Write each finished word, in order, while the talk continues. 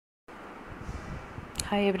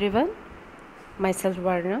Hi everyone, myself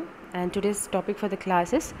Varna, and today's topic for the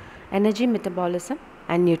class is energy, metabolism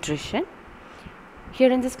and nutrition.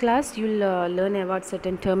 Here in this class you'll learn about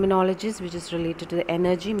certain terminologies which is related to the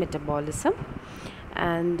energy, metabolism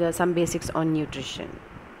and some basics on nutrition.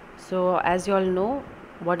 So as you all know,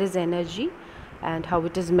 what is energy and how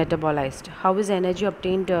it is metabolized. How is energy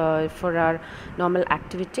obtained for our normal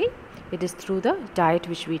activity? It is through the diet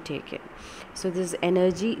which we take in. So this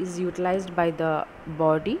energy is utilized by the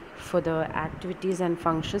body for the activities and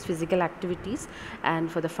functions, physical activities,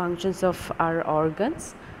 and for the functions of our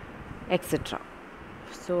organs, etc.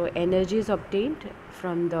 So energy is obtained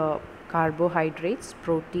from the carbohydrates,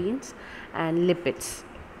 proteins and lipids.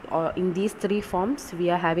 In these three forms we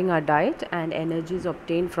are having our diet, and energy is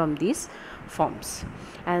obtained from these forms,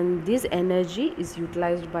 and this energy is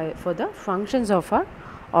utilized for the functions of our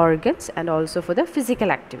organs and also for the physical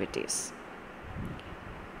activities.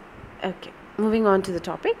 Okay, moving on to the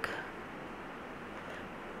topic.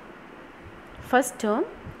 First term,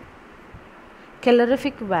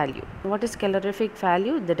 calorific value. What is calorific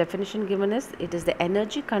value? The definition given is, it is the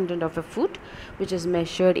energy content of a food which is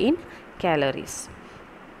measured in calories.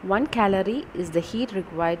 1 calorie is the heat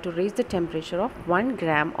required to raise the temperature of 1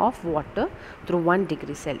 gram of water through 1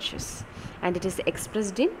 degree Celsius, and it is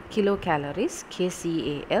expressed in kilocalories,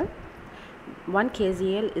 kcal. 1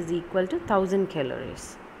 kcal is equal to 1000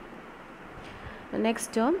 calories. The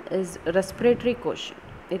next term is respiratory quotient.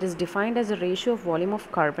 It is defined as a ratio of volume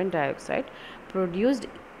of carbon dioxide produced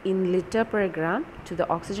in liter per gram to the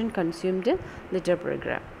oxygen consumed in liter per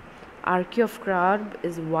gram. RQ of carb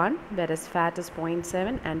is 1, whereas fat is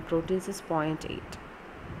 0.7 and proteins is 0.8.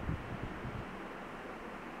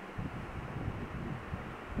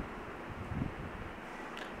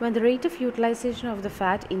 When the rate of utilization of the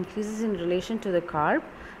fat increases in relation to the carb,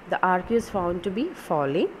 the RQ is found to be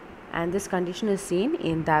falling, and this condition is seen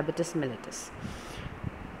in diabetes mellitus.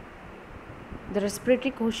 The respiratory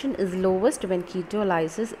quotient is lowest when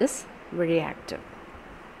ketolysis is very active.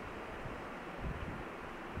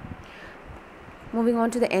 Moving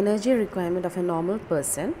on to the energy requirement of a normal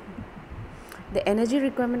person. The energy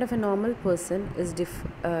requirement of a normal person is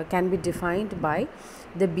can be defined by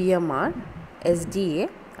the BMR, SDA,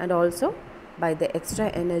 and also by the extra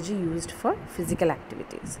energy used for physical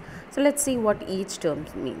activities. So let's see what each term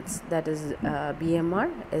means. That is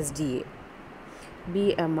BMR, SDA.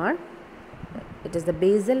 BMR, it is the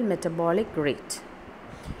basal metabolic rate.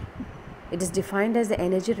 It is defined as the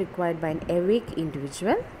energy required by an awake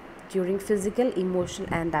individual during physical, emotional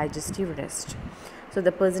and digestive rest. So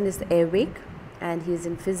the person is awake and he is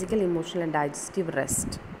in physical, emotional and digestive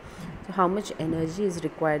rest. So how much energy is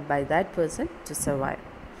required by that person to survive?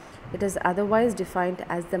 It is otherwise defined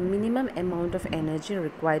as the minimum amount of energy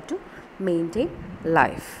required to maintain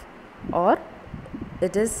life, or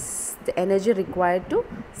it is the energy required to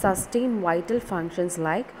sustain vital functions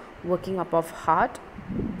like working up of heart,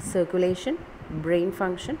 circulation, brain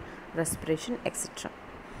function, respiration, etc.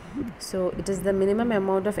 So it is the minimum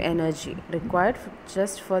amount of energy required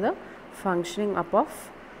just for the functioning up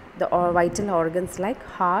of the vital organs like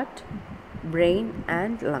heart, brain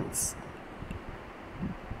and lungs.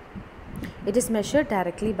 It is measured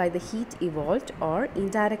directly by the heat evolved or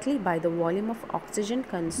indirectly by the volume of oxygen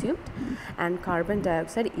consumed and carbon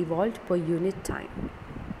dioxide evolved per unit time.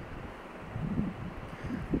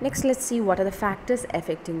 Next, let's see what are the factors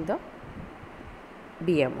affecting the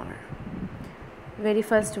BMR. Very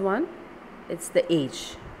first one, it's the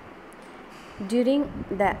age. During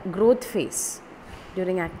the growth phase,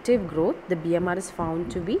 during active growth, the BMR is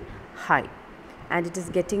found to be high, and it is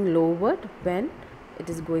getting lowered when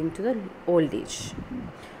it is going to the old age.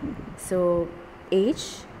 So age,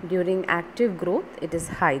 during active growth it is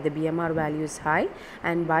high, the BMR value is high,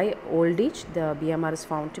 and by old age the BMR is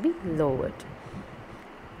found to be lowered.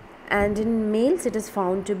 And in males it is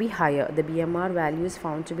found to be higher. The BMR value is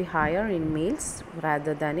found to be higher in males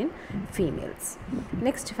rather than in females.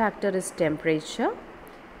 Next factor is temperature.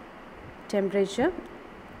 Temperature,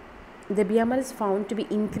 the BMR is found to be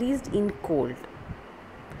increased in cold.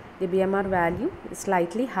 The BMR value is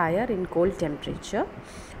slightly higher in cold temperature,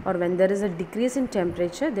 or when there is a decrease in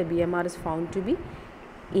temperature, the BMR is found to be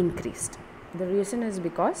increased. The reason is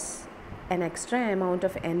because an extra amount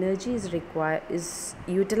of energy is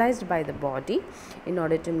utilized by the body in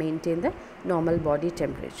order to maintain the normal body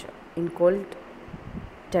temperature. In cold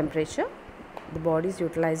temperature, the body is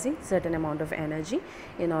utilizing certain amount of energy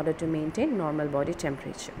in order to maintain normal body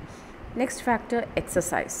temperature. Next factor,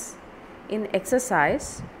 exercise. In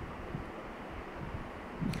exercise,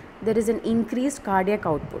 there is an increased cardiac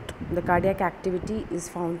output. The cardiac activity is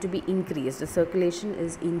found to be increased. The circulation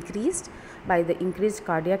is increased by the increased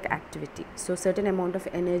cardiac activity. So certain amount of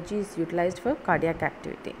energy is utilized for cardiac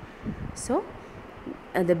activity. So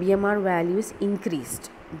the BMR value is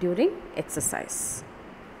increased during exercise.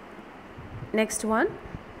 Next one,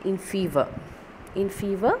 in fever. In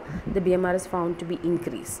fever, the BMR is found to be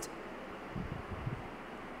increased.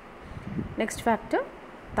 Next factor,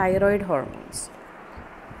 thyroid hormones.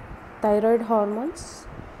 Thyroid hormones,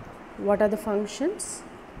 what are the functions?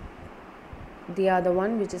 They are the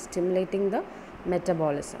one which is stimulating the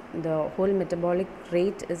metabolism. The whole metabolic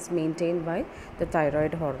rate is maintained by the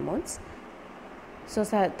thyroid hormones. So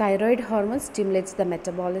thyroid hormone stimulates the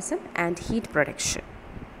metabolism and heat production.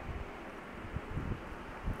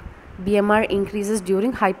 BMR increases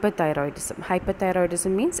during hyperthyroidism.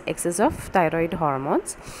 Hyperthyroidism means excess of thyroid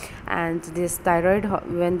hormones, and this thyroid,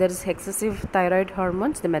 when there is excessive thyroid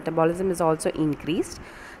hormones, the metabolism is also increased,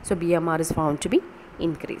 so BMR is found to be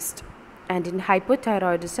increased. And in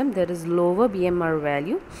hypothyroidism, there is lower BMR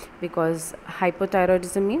value, because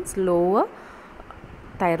hypothyroidism means lower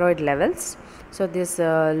thyroid levels. So this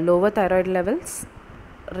lower thyroid levels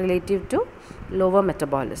relative to lower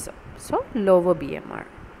metabolism, so lower BMR.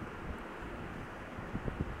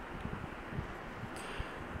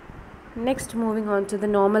 Next, moving on to the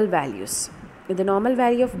normal values. The normal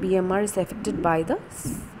value of BMR is affected by the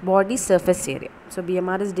body surface area. So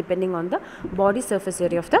BMR is depending on the body surface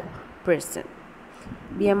area of the person.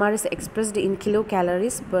 BMR is expressed in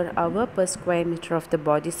kilocalories per hour per square meter of the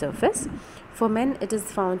body surface. For men, it is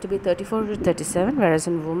found to be 34 to 37, whereas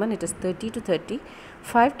in women it is 30 to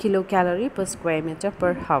 35 kilocalorie per square meter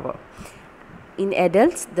per hour. In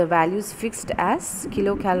adults, the value is fixed as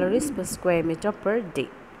kilocalories per square meter per day.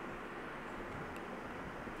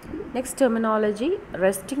 Next terminology,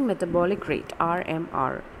 resting metabolic rate,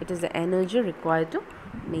 RMR. It is the energy required to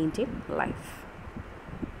maintain life.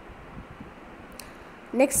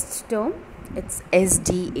 Next term, it's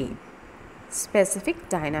SDA, specific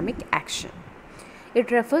dynamic action. It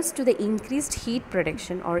refers to the increased heat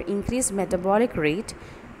production or increased metabolic rate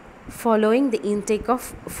following the intake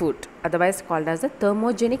of food, otherwise called as the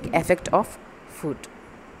thermogenic effect of food.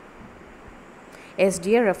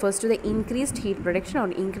 SDA refers to the increased heat production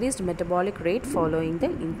or increased metabolic rate following the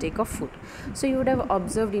intake of food. So you would have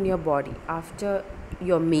observed in your body after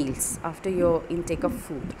your meals, after your intake of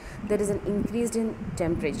food, there is an increase in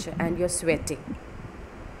temperature and you're sweating.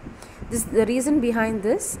 The reason behind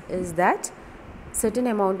this is that certain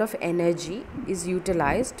amount of energy is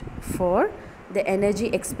utilized for the energy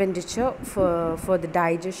expenditure for the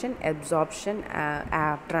digestion, absorption,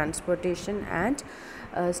 transportation and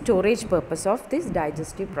storage purpose of these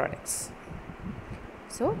digestive products.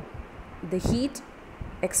 So the heat,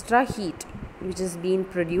 extra heat which is being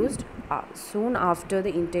produced soon after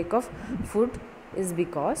the intake of food is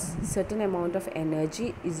because certain amount of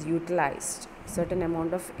energy is utilized, certain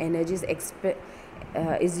amount of energy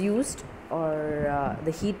is used, or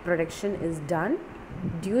the heat production is done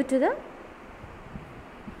due to the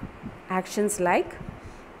actions like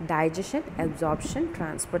digestion, absorption,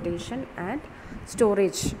 transportation and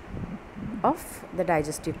storage of the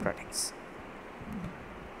digestive products.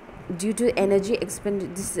 Due to energy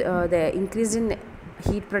the increase in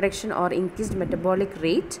heat production or increased metabolic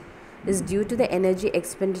rate is due to the energy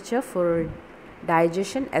expenditure for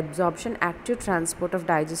digestion, absorption, active transport of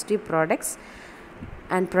digestive products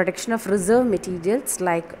and production of reserve materials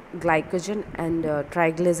like glycogen and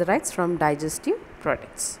triglycerides from digestive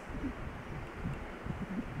products.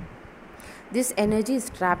 This energy is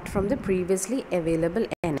trapped from the previously available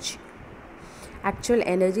energy. Actual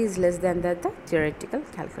energy is less than the theoretical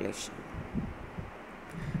calculation.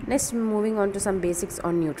 Next, moving on to some basics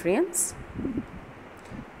on nutrients.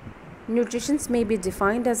 Nutrition may be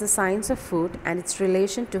defined as a science of food and its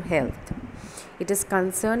relation to health. It is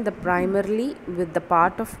concerned primarily with the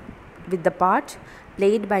part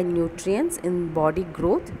played by nutrients in body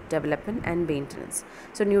growth, development and maintenance.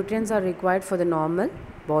 So nutrients are required for the normal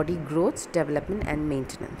body growth, development and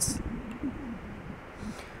maintenance.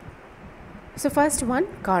 So first one,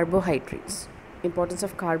 carbohydrates. Importance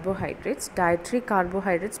of carbohydrates. Dietary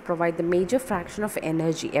carbohydrates provide the major fraction of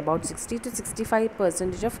energy. About 60 to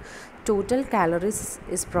 65% of total calories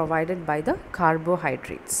is provided by the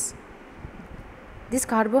carbohydrates. These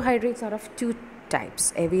carbohydrates are of two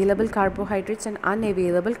types: available carbohydrates and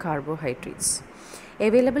unavailable carbohydrates.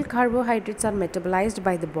 Available carbohydrates are metabolized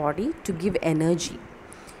by the body to give energy.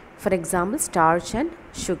 For example, starch and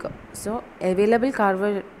sugar. So available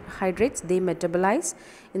carbohydrates, they metabolize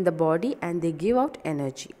in the body and they give out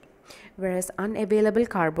energy, whereas unavailable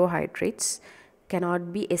carbohydrates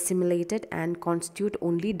cannot be assimilated and constitute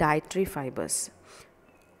only dietary fibers.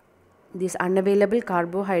 These unavailable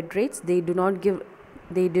carbohydrates, they do not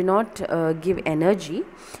give energy,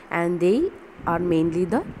 and they are mainly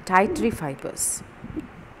the dietary fibers.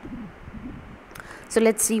 So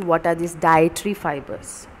let's see what are these dietary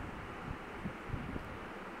fibers.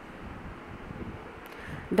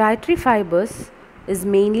 Dietary fibers is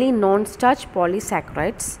mainly non-starch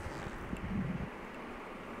polysaccharides.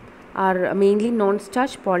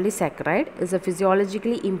 Non-starch polysaccharide is a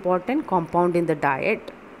physiologically important compound in the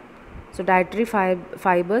diet. So dietary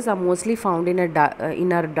fibers are mostly found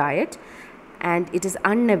in our diet, and it is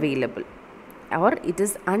unavailable, or it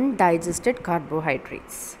is undigested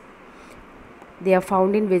carbohydrates. They are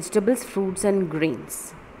found in vegetables, fruits and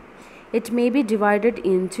grains. It may be divided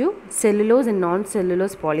into cellulose and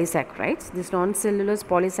non-cellulose polysaccharides. These non-cellulose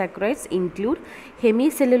polysaccharides include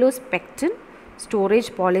hemicellulose pectin, storage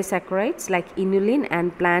polysaccharides like inulin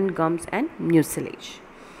and plant gums, and mucilage.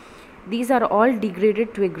 These are all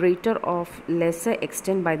degraded to a greater or lesser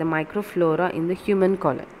extent by the microflora in the human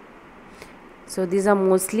colon. So these are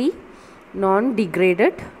mostly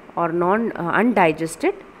non-degraded or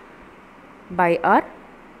undigested by our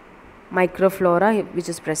microflora which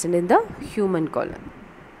is present in the human colon.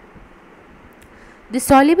 The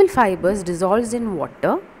soluble fibers dissolves in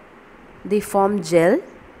water. They form gel,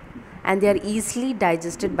 and they are easily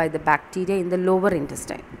digested by the bacteria in the lower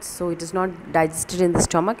intestine. So it is not digested in the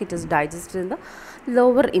stomach, it is digested in the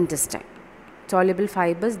lower intestine. Soluble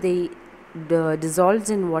fibers, they dissolves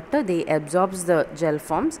in water, they absorbs the gel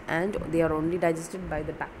forms, and they are only digested by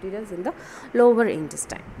the bacteria in the lower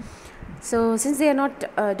intestine. So since they are not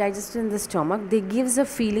digested in the stomach, they gives a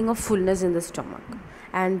feeling of fullness in the stomach,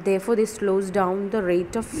 and therefore they slows down the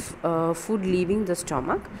rate of food leaving the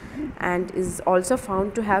stomach, and is also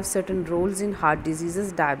found to have certain roles in heart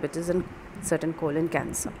diseases, diabetes and certain colon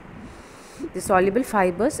cancer. The soluble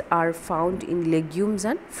fibers are found in legumes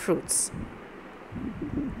and fruits.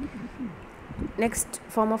 Next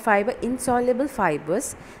form of fiber, insoluble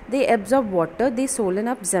fibers. They absorb water, they swollen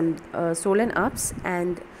up,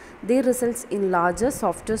 and they results in larger,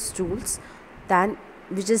 softer stools than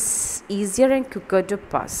which is easier and quicker to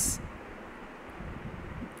pass.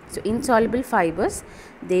 So insoluble fibers,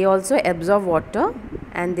 they also absorb water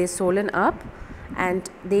and they swollen up, and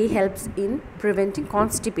they helps in preventing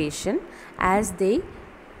constipation as they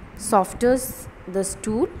softens the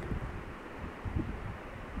stool,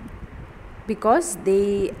 because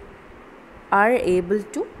they are able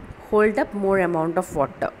to hold up more amount of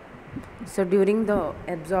water. So during the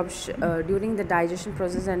absorption, during the digestion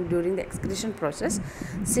process and during the excretion process,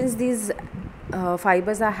 since these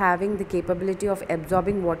fibers are having the capability of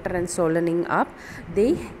absorbing water and swollening up,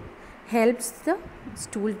 they helps the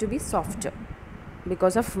stool to be softer.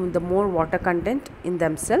 Because of the more water content in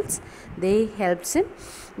themselves, they helps in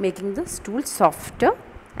making the stool softer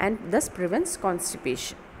and thus prevents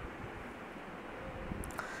constipation.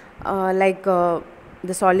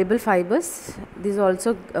 The soluble fibers, this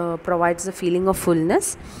also provides a feeling of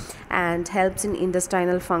fullness and helps in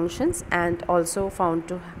intestinal functions, and also found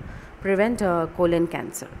to prevent colon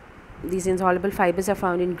cancer. These insoluble fibers are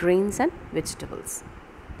found in grains and vegetables.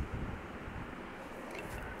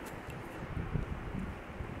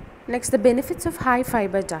 Next, the benefits of high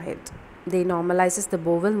fiber diet. They normalizes the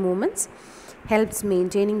bowel movements, helps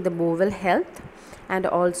maintaining the bowel health, and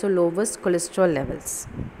also lowers cholesterol levels.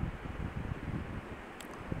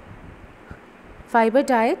 Fiber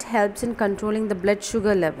diet helps in controlling the blood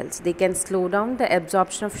sugar levels. They can slow down the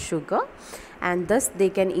absorption of sugar, and thus they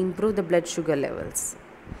can improve the blood sugar levels.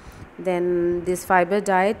 Then this fiber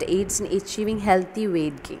diet aids in achieving healthy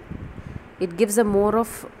weight gain. It gives a more of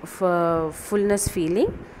fullness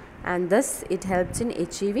feeling, and thus it helps in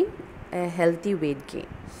achieving a healthy weight gain.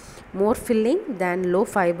 More filling than low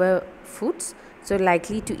fiber foods, so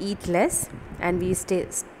likely to eat less and we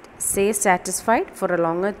stay satisfied for a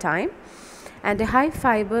longer time. And a high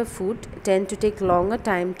fiber food tend to take longer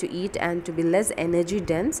time to eat and to be less energy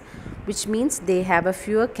dense, which means they have a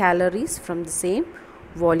fewer calories from the same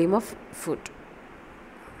volume of food.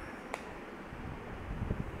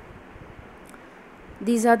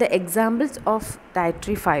 These are the examples of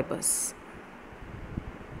dietary fibers: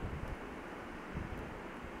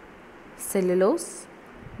 cellulose,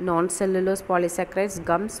 non-cellulose polysaccharides,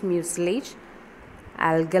 gums, mucilage,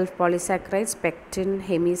 algal polysaccharides, pectin,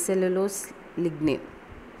 hemicellulose, lignin.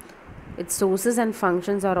 Its sources and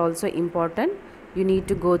functions are also important. You need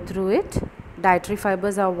to go through it. Dietary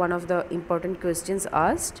fibers are one of the important questions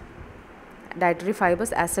asked. Dietary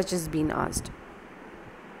fibers as such is being asked.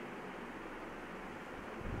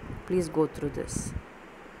 Please go through this.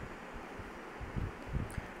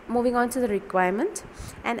 moving on to the requirement,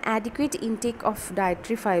 an adequate intake of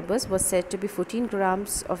dietary fibers was said to be 14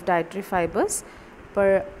 grams of dietary fibers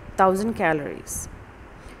per 1000 calories.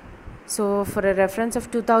 So for a reference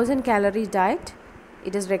of 2000 calorie diet,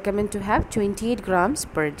 it is recommended to have 28 grams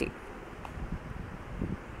per day.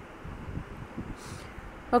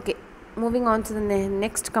 Okay, moving on to the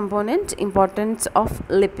next component, importance of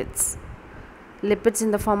lipids. Lipids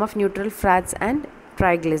in the form of neutral fats and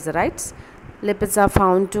triglycerides. Lipids are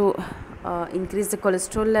found to increase the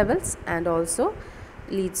cholesterol levels, and also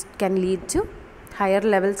higher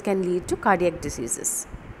levels can lead to cardiac diseases.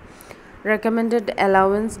 Recommended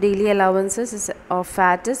daily allowances of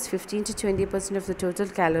fat is 15 to 20% of the total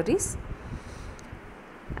calories,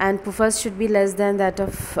 and puffers should be less than that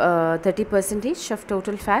of 30% of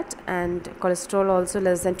total fat, and cholesterol also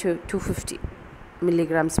less than 250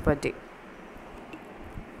 milligrams per day.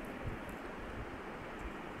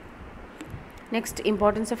 Next,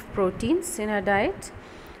 importance of proteins in our diet.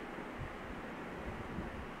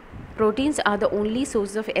 Proteins are the only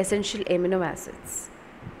source of essential amino acids.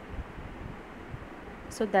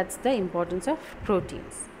 So that's the importance of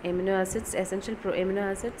proteins. Essential amino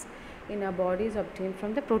acids in our body is obtained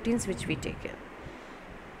from the proteins which we take in.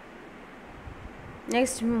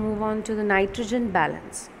 Next, we move on to the nitrogen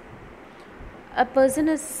balance. A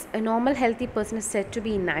normal healthy person is said to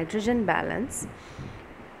be in nitrogen balance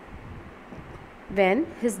when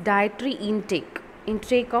his dietary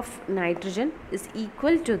intake of nitrogen is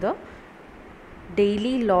equal to the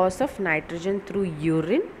daily loss of nitrogen through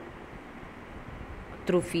urine,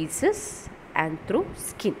 through feces, and through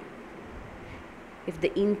skin. If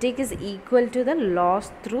the intake is equal to the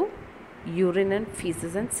loss through urine and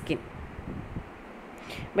feces and skin.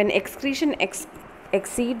 When excretion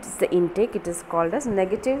exceeds the intake, it is called as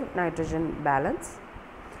negative nitrogen balance.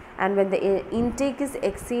 And when the intake is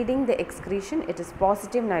exceeding the excretion, it is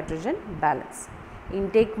positive nitrogen balance.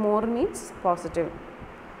 Intake more means positive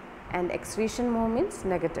and excretion more means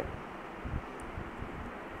negative.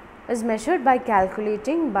 Is measured by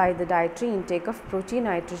calculating by the dietary intake of protein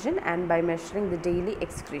nitrogen and by measuring the daily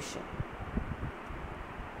excretion.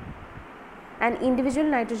 An individual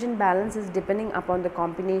nitrogen balance is depending upon the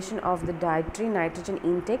combination of the dietary nitrogen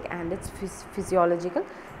intake and its physiological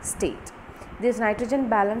state. This nitrogen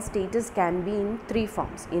balance status can be in three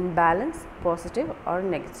forms: imbalance, positive, or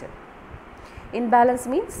negative. Imbalance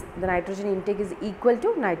means the nitrogen intake is equal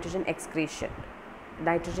to nitrogen excretion.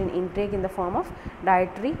 Nitrogen intake in the form of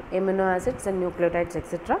dietary, amino acids and nucleotides,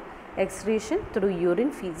 etc. Excretion through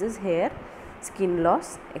urine, feces, hair, skin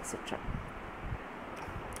loss, etc.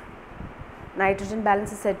 Nitrogen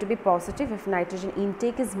balance is said to be positive if nitrogen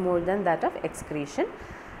intake is more than that of excretion.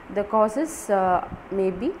 The causes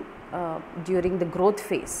may be during the growth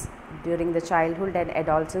phase, during the childhood and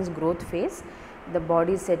adolescence growth phase, the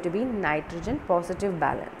body is said to be nitrogen positive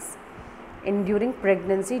balance. And during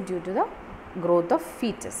pregnancy, due to the growth of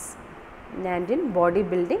fetus, and in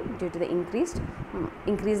bodybuilding due to the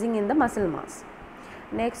increasing in the muscle mass.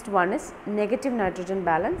 Next one is negative nitrogen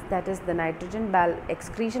balance, that is the nitrogen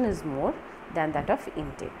excretion is more than that of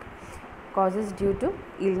intake. Causes due to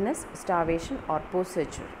illness, starvation, or post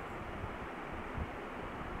surgery.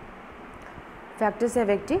 Factors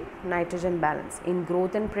affecting nitrogen balance. In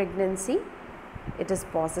growth and pregnancy, it is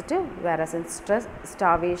positive, whereas in stress,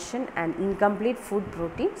 starvation and incomplete food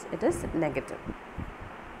proteins, it is negative.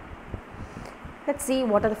 Let's see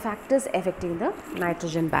what are the factors affecting the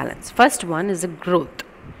nitrogen balance. First one is the growth.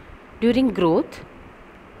 During growth,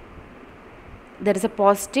 there is a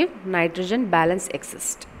positive nitrogen balance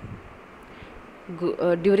exists.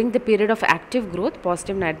 During the period of active growth,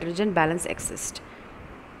 positive nitrogen balance exists.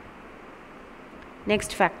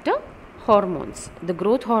 Next factor, hormones. The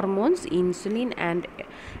growth hormones, insulin and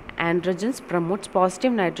androgens, promotes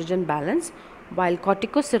positive nitrogen balance, while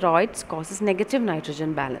corticosteroids causes negative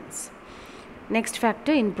nitrogen balance. Next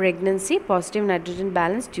factor, in pregnancy, positive nitrogen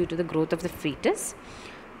balance due to the growth of the fetus.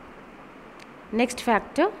 Next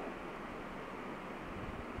factor,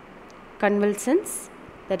 convalescence,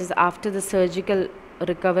 that is after the surgical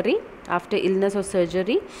recovery, after illness or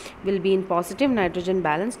surgery, will be in positive nitrogen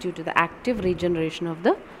balance due to the active regeneration of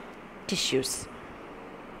the tissues.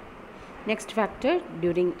 Next factor,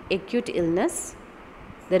 during acute illness,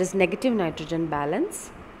 there is negative nitrogen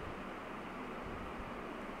balance.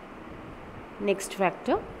 Next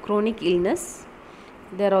factor, chronic illness,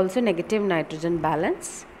 there are also negative nitrogen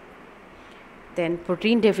balance. Then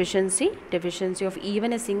protein deficiency of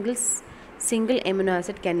even a single amino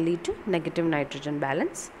acid can lead to negative nitrogen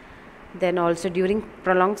balance. Then also during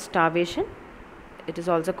prolonged starvation, it is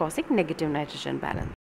also causing negative nitrogen balance.